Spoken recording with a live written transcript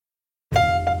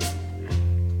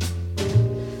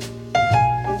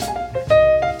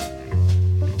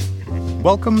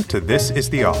Welcome to This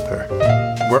is the Author,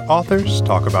 where authors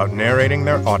talk about narrating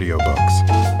their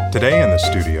audiobooks. Today in the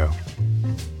studio.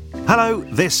 Hello,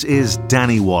 this is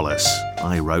Danny Wallace.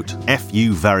 I wrote F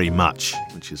You Very Much,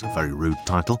 which is a very rude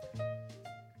title.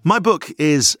 My book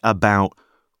is about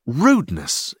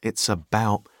rudeness. It's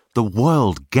about the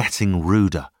world getting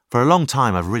ruder. For a long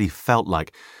time, I've really felt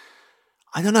like,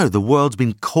 the world's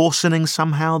been coarsening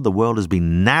somehow. The world has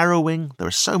been narrowing. There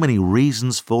are so many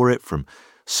reasons for it, from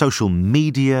social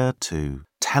media to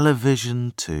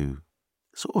television to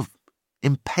sort of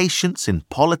impatience in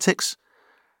politics.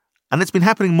 And it's been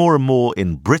happening more and more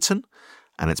in Britain,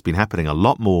 and it's been happening a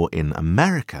lot more in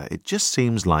America. It just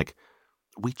seems like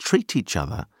we treat each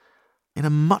other in a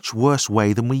much worse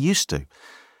way than we used to.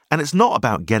 And it's not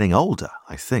about getting older,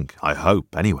 I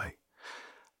hope anyway.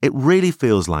 It really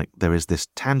feels like there is this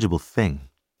tangible thing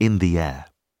in the air.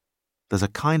 There's a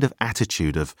kind of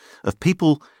attitude of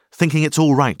people thinking it's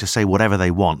all right to say whatever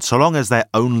they want, so long as they're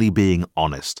only being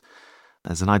honest.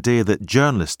 There's an idea that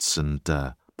journalists and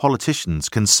politicians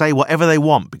can say whatever they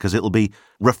want because it'll be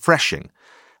refreshing.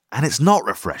 And it's not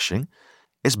refreshing.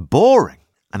 It's boring,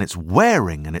 and it's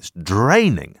wearing, and it's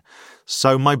draining.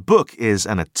 So my book is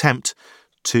an attempt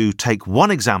to take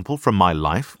one example from my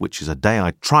life, which is a day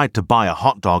I tried to buy a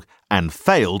hot dog and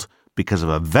failed because of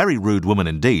a very rude woman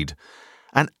indeed,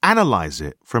 and analyze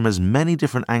it from as many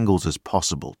different angles as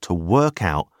possible to work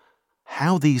out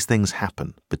how these things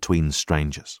happen between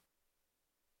strangers.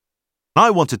 I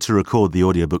wanted to record the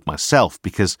audiobook myself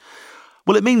because,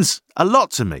 it means a lot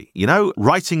to me.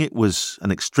 Writing it was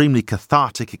an extremely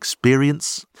cathartic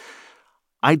experience.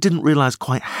 I didn't realize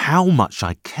quite how much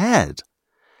I cared.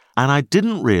 And I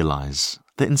didn't realize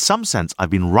that in some sense I've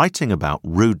been writing about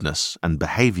rudeness and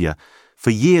behavior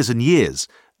for years and years.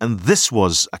 And this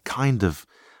was a kind of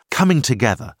coming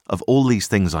together of all these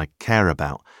things I care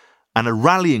about, and a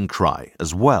rallying cry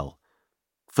as well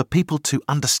for people to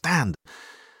understand.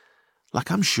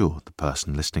 Like, I'm sure the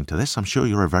person listening to this, I'm sure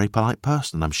you're a very polite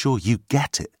person. I'm sure you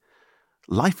get it.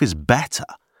 Life is better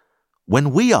when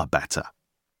we are better.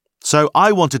 So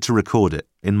I wanted to record it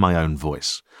in my own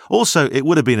voice. Also, it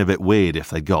would have been a bit weird if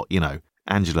they'd got,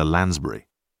 Angela Lansbury.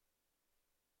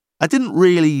 I didn't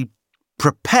really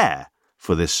prepare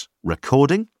for this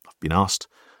recording. I've been asked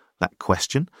that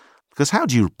question. Because how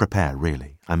do you prepare,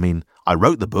 really? I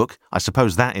wrote the book. I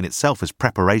suppose that in itself is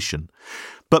preparation.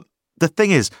 But the thing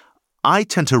is, I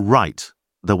tend to write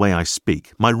the way I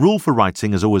speak. My rule for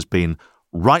writing has always been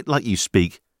write like you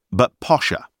speak, but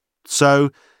posher. So,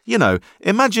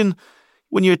 imagine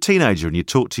when you're a teenager and you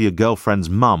talk to your girlfriend's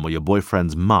mum or your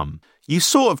boyfriend's mum, you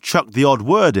sort of chuck the odd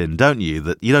word in, don't you,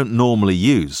 that you don't normally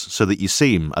use so that you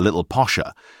seem a little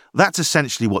posher. That's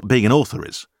essentially what being an author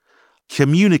is.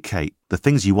 Communicate the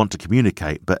things you want to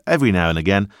communicate, but every now and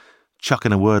again, chuck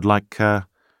in a word like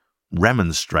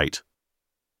remonstrate.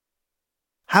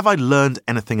 Have I learned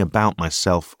anything about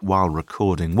myself while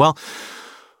recording? Well,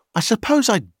 I suppose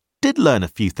I did learn a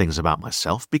few things about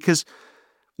myself, because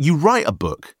you write a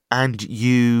book and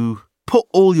you put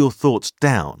all your thoughts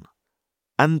down.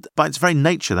 And by its very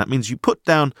nature, that means you put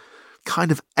down kind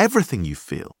of everything you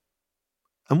feel.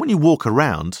 And when you walk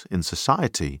around in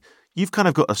society, you've kind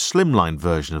of got a slimline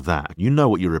version of that. You know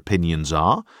what your opinions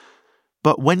are.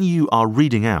 But when you are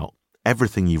reading out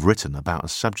everything you've written about a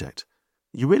subject,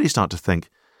 you really start to think,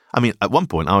 at one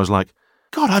point I was like,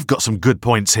 God, I've got some good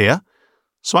points here.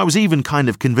 So I was even kind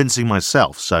of convincing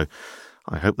myself. So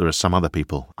I hope there are some other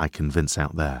people I convince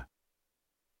out there.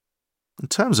 In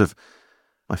terms of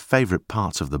my favourite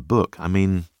parts of the book,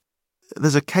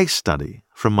 there's a case study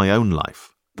from my own life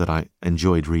that I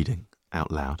enjoyed reading out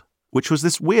loud, which was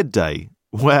this weird day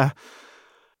where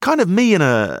kind of me and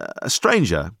a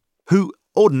stranger who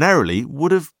ordinarily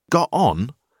would have got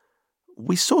on,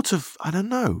 we sort of,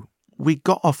 we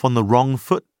got off on the wrong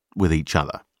foot with each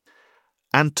other.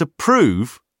 And to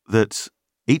prove that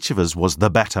each of us was the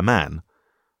better man,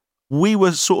 we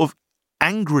were sort of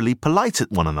angrily polite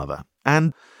at one another.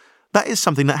 And that is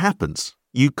something that happens.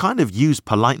 You kind of use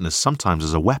politeness sometimes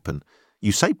as a weapon.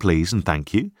 You say please and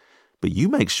thank you, but you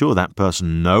make sure that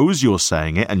person knows you're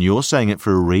saying it, and you're saying it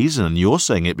for a reason, and you're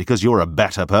saying it because you're a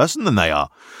better person than they are.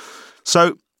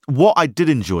 So what I did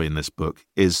enjoy in this book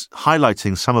is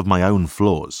highlighting some of my own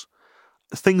flaws.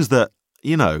 Things that,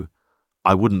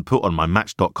 I wouldn't put on my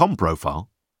Match.com profile,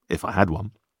 if I had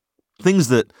one. Things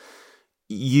that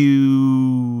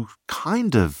you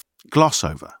kind of gloss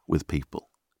over with people.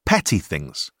 Petty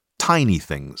things, tiny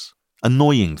things,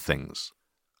 annoying things.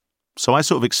 So I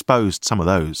sort of exposed some of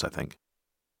those, I think.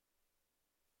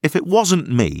 If it wasn't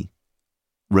me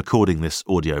recording this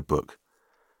audiobook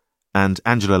and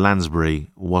Angela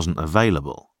Lansbury wasn't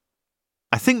available,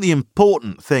 I think the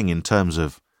important thing in terms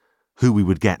of who we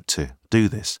would get to do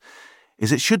this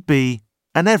is it should be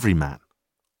an everyman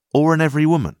or an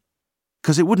everywoman,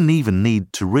 because it wouldn't even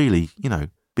need to really,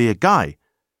 be a guy,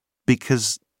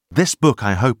 because this book,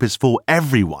 I hope, is for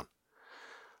everyone.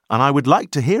 And I would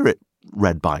like to hear it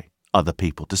read by other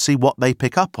people to see what they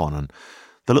pick up on and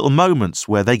the little moments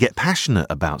where they get passionate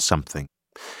about something.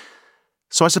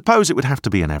 So I suppose it would have to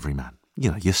be an everyman.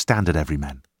 Your standard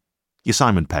everyman. Your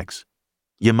Simon Peggs.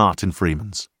 Your Martin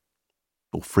Freemans.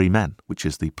 Or Freemen, which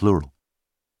is the plural.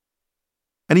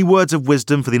 Any words of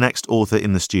wisdom for the next author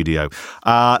in the studio?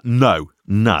 No,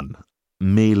 none.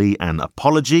 Merely an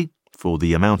apology for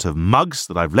the amount of mugs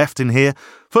that I've left in here,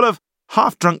 full of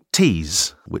half-drunk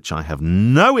teas, which I have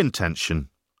no intention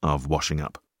of washing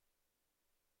up.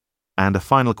 And a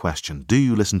final question. Do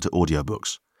you listen to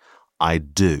audiobooks? I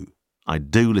do. I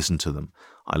do listen to them.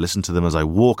 I listen to them as I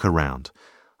walk around.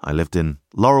 I lived in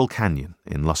Laurel Canyon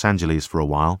in Los Angeles for a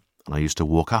while, and I used to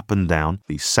walk up and down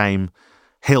these same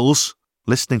hills,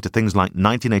 listening to things like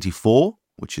 1984,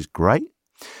 which is great,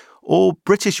 or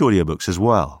British audiobooks as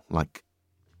well, like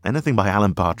anything by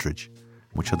Alan Partridge,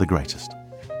 which are the greatest,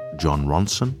 John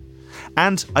Ronson.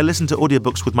 And I listen to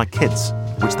audiobooks with my kids,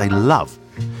 which they love,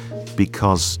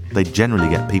 because they generally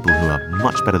get people who are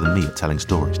much better than me at telling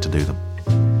stories to do them.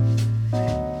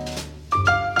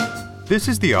 This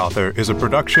is the Author is a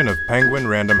production of Penguin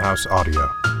Random House Audio.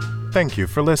 Thank you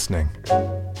for listening.